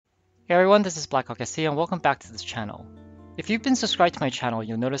Hey everyone, this is BlackHawkSC and welcome back to this channel. If you've been subscribed to my channel,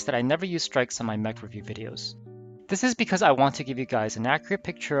 you'll notice that I never use strikes on my mech review videos. This is because I want to give you guys an accurate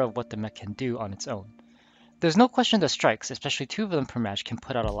picture of what the mech can do on its own. There's no question that strikes, especially 2 of them per match, can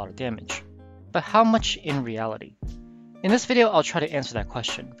put out a lot of damage. But how much in reality? In this video, I'll try to answer that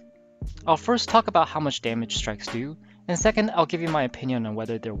question. I'll first talk about how much damage strikes do, and second, I'll give you my opinion on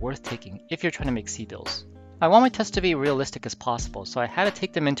whether they're worth taking if you're trying to make CBills. I want my tests to be realistic as possible, so I had to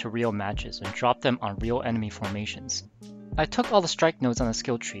take them into real matches and drop them on real enemy formations. I took all the strike nodes on the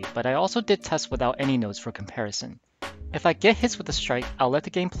skill tree, but I also did tests without any nodes for comparison. If I get hits with a strike, I'll let the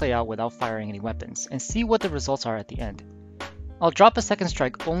game play out without firing any weapons, and see what the results are at the end. I'll drop a second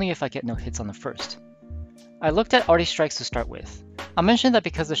strike only if I get no hits on the first. I looked at arty strikes to start with. I'll mention that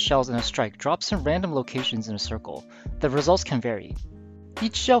because the shells in a strike drops in random locations in a circle, the results can vary.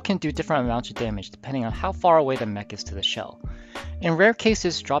 Each shell can do different amounts of damage depending on how far away the mech is to the shell. In rare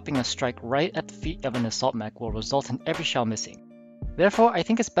cases, dropping a strike right at the feet of an assault mech will result in every shell missing. Therefore, I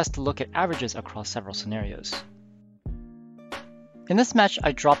think it's best to look at averages across several scenarios. In this match,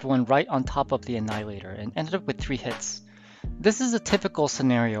 I dropped one right on top of the Annihilator and ended up with 3 hits. This is a typical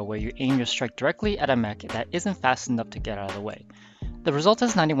scenario where you aim your strike directly at a mech that isn't fast enough to get out of the way. The result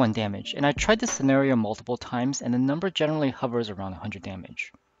is 91 damage, and I tried this scenario multiple times and the number generally hovers around 100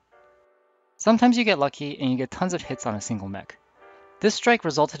 damage. Sometimes you get lucky and you get tons of hits on a single mech. This strike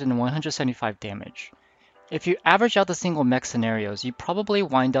resulted in 175 damage. If you average out the single mech scenarios, you probably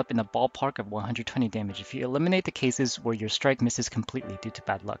wind up in the ballpark of 120 damage if you eliminate the cases where your strike misses completely due to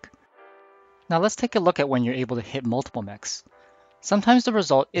bad luck. Now let's take a look at when you're able to hit multiple mechs. Sometimes the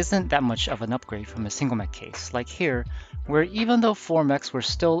result isn't that much of an upgrade from a single mech case, like here, where even though 4 mechs were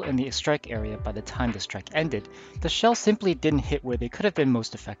still in the strike area by the time the strike ended, the shells simply didn't hit where they could have been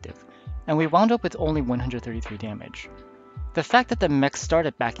most effective, and we wound up with only 133 damage. The fact that the mechs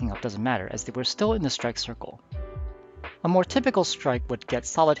started backing up doesn't matter, as they were still in the strike circle. A more typical strike would get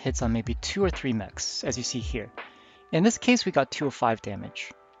solid hits on maybe 2 or 3 mechs, as you see here. In this case, we got 205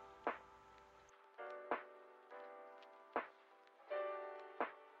 damage.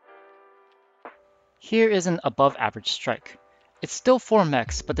 Here is an above average strike. It's still 4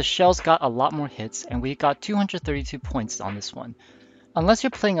 mechs, but the shells got a lot more hits and we got 232 points on this one. Unless you're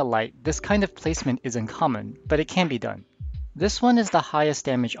playing a light, this kind of placement is uncommon, but it can be done. This one is the highest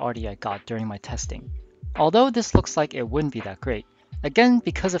damage arty I got during my testing. Although this looks like it wouldn't be that great, again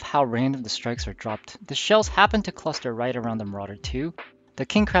because of how random the strikes are dropped, the shells happen to cluster right around the Marauder 2, the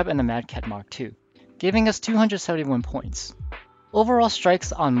King Crab and the Mad Cat Mark II, giving us 271 points. Overall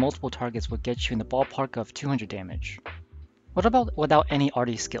strikes on multiple targets would get you in the ballpark of 200 damage. What about without any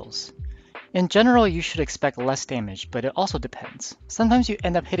arty skills? In general, you should expect less damage, but it also depends. Sometimes you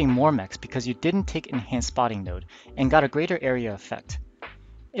end up hitting more mechs because you didn't take Enhanced Spotting node and got a greater area effect.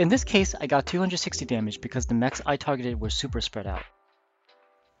 In this case, I got 260 damage because the mechs I targeted were super spread out.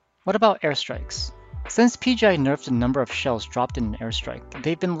 What about airstrikes? Since PGI nerfed the number of shells dropped in an airstrike,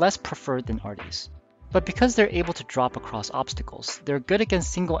 they've been less preferred than arties. But because they're able to drop across obstacles, they're good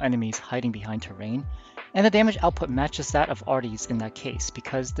against single enemies hiding behind terrain, and the damage output matches that of arties in that case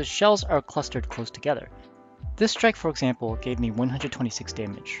because the shells are clustered close together. This strike, for example, gave me 126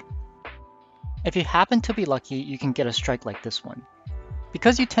 damage. If you happen to be lucky, you can get a strike like this one.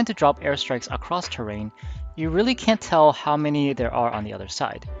 Because you tend to drop airstrikes across terrain, you really can't tell how many there are on the other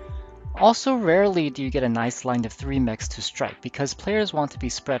side. Also, rarely do you get a nice line of 3 mechs to strike because players want to be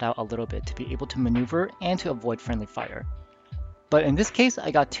spread out a little bit to be able to maneuver and to avoid friendly fire. But in this case,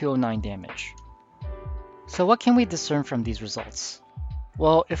 I got 209 damage. So what can we discern from these results?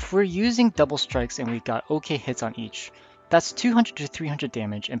 Well, if we're using double strikes and we got okay hits on each, that's 200 to 300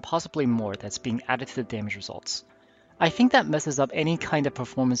 damage and possibly more that's being added to the damage results. I think that messes up any kind of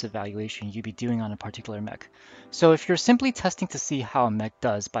performance evaluation you'd be doing on a particular mech. So if you're simply testing to see how a mech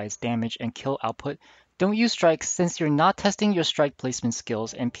does by its damage and kill output, don't use strikes since you're not testing your strike placement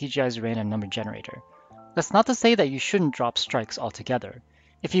skills and PGI's random number generator. That's not to say that you shouldn't drop strikes altogether.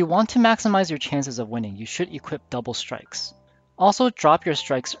 If you want to maximize your chances of winning, you should equip double strikes. Also drop your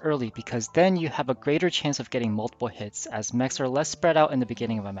strikes early because then you have a greater chance of getting multiple hits as mechs are less spread out in the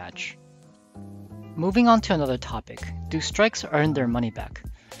beginning of a match. Moving on to another topic, do strikes earn their money back?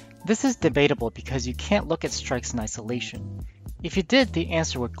 This is debatable because you can't look at strikes in isolation. If you did, the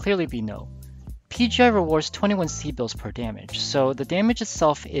answer would clearly be no. PGI rewards 21 CBills per damage, so the damage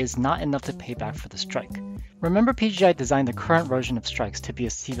itself is not enough to pay back for the strike. Remember, PGI designed the current version of strikes to be a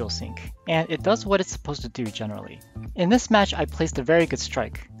CBill sync, and it does what it's supposed to do generally. In this match, I placed a very good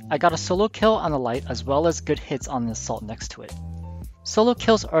strike. I got a solo kill on the light as well as good hits on the assault next to it. Solo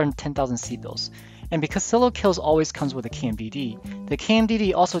kills earn 10,000 CBills, And because solo kills always comes with a KMDD, the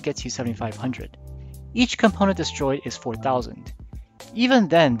KMDD also gets you 7,500. Each component destroyed is 4,000. Even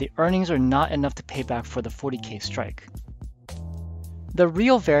then, the earnings are not enough to pay back for the 40k strike. The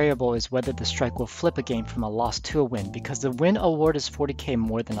real variable is whether the strike will flip a game from a loss to a win, because the win award is 40k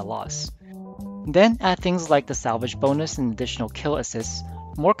more than a loss. Then add things like the salvage bonus and additional kill assists,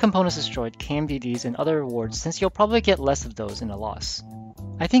 more components destroyed, KMDDs, and other rewards, since you'll probably get less of those in a loss.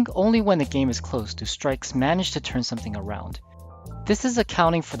 I think only when the game is close do strikes manage to turn something around. This is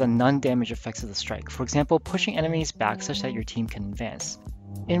accounting for the non-damage effects of the strike, for example pushing enemies back such that your team can advance.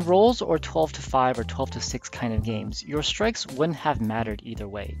 In rolls or 12-5 or 12-6 kind of games, your strikes wouldn't have mattered either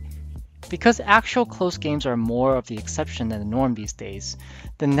way. Because actual close games are more of the exception than the norm these days,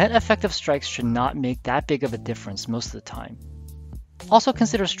 the net effect of strikes should not make that big of a difference most of the time. Also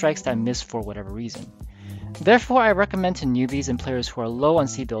consider strikes that miss for whatever reason. Therefore, I recommend to newbies and players who are low on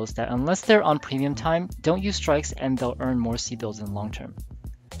CBills that unless they're on premium time, don't use strikes and they'll earn more CBills in the long term.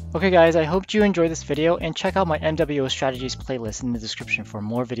 Okay guys, I hope you enjoyed this video and check out my MWO strategies playlist in the description for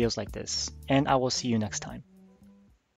more videos like this, and I will see you next time.